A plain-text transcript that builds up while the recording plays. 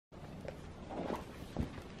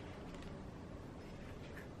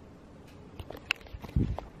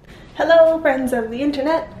Hello friends of the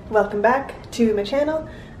internet, welcome back to my channel.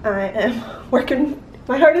 I am working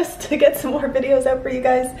my hardest to get some more videos out for you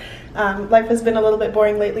guys. Life has been a little bit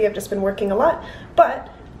boring lately, I've just been working a lot, but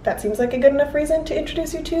that seems like a good enough reason to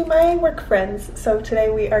introduce you to my work friends. So today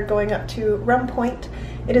we are going up to Rum Point.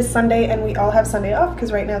 It is Sunday and we all have Sunday off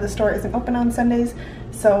because right now the store isn't open on Sundays.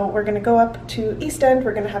 So we're gonna go up to East End,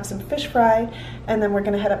 we're gonna have some fish fry, and then we're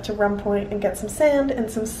gonna head up to Rum Point and get some sand and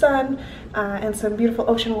some sun and some beautiful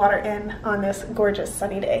ocean water in on this gorgeous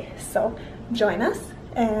sunny day. So join us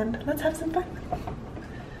and let's have some fun.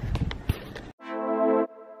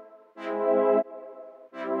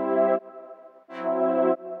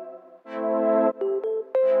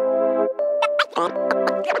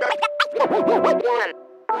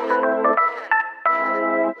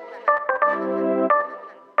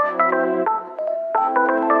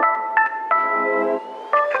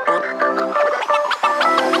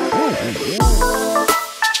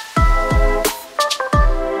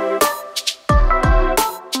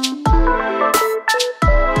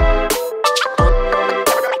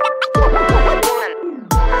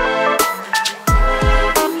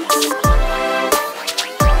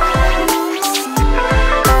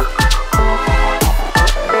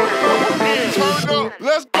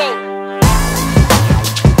 Let's go.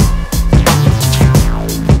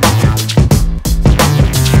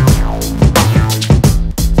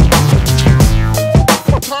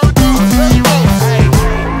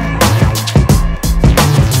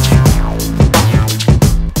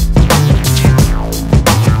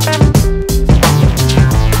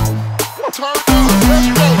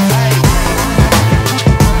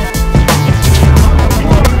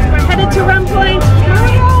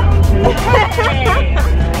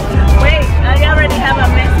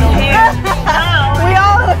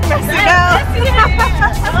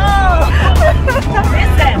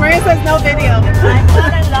 No video. I'm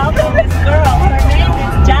not in love with this girl. Her name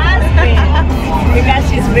is Jasmine because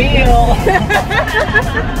she's real.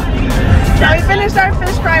 So we finished our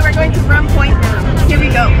fish fry. We're going to Rum Point now. Here we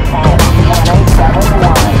go. I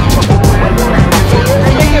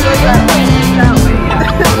think it was that way.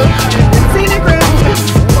 Scenic room.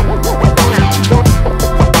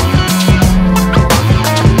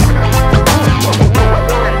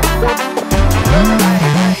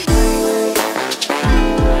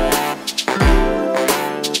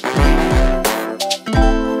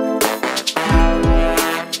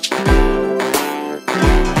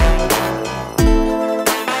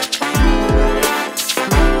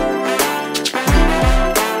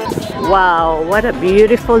 Wow, what a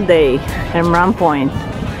beautiful day in Rum Point.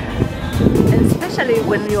 Especially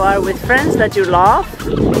when you are with friends that you love.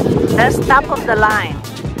 That's top of the line.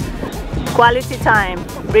 Quality time,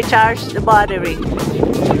 recharge the battery.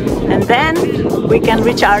 And then we can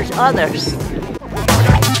recharge others.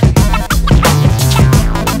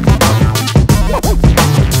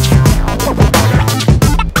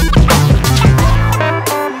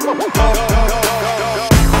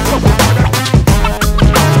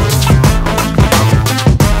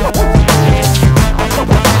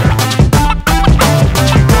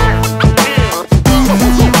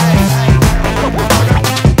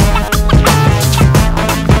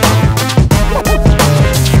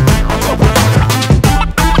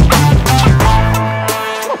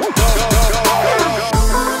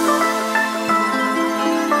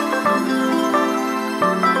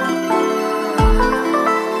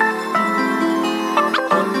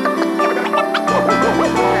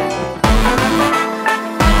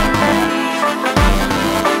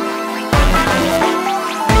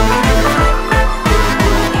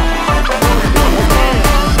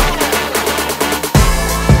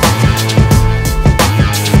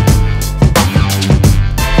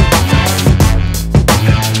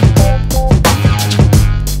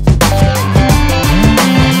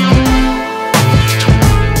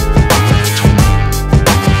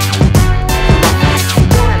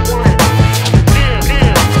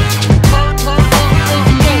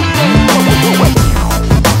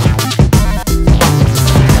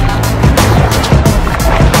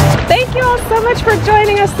 For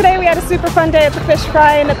joining us today. We had a super fun day at the fish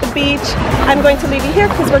fry and at the beach. I'm going to leave you here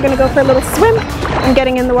because we're going to go for a little swim. I'm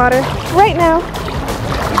getting in the water right now.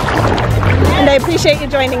 And I appreciate you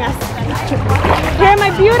joining us. Here are my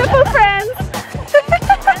beautiful friends.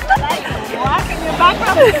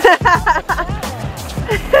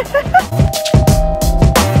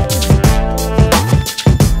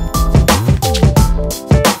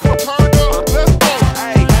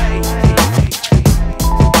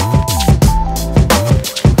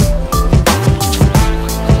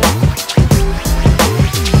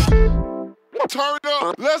 Turn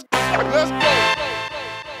up. Let's go.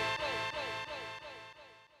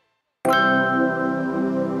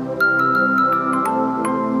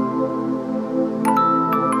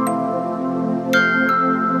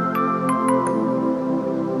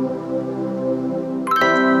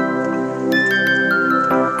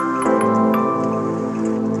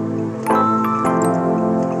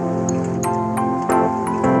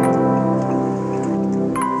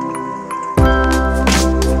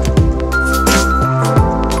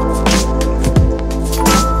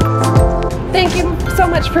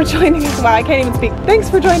 for joining us. Wow, I can't even speak. Thanks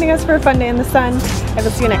for joining us for a fun day in the sun. I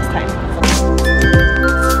will see you next time.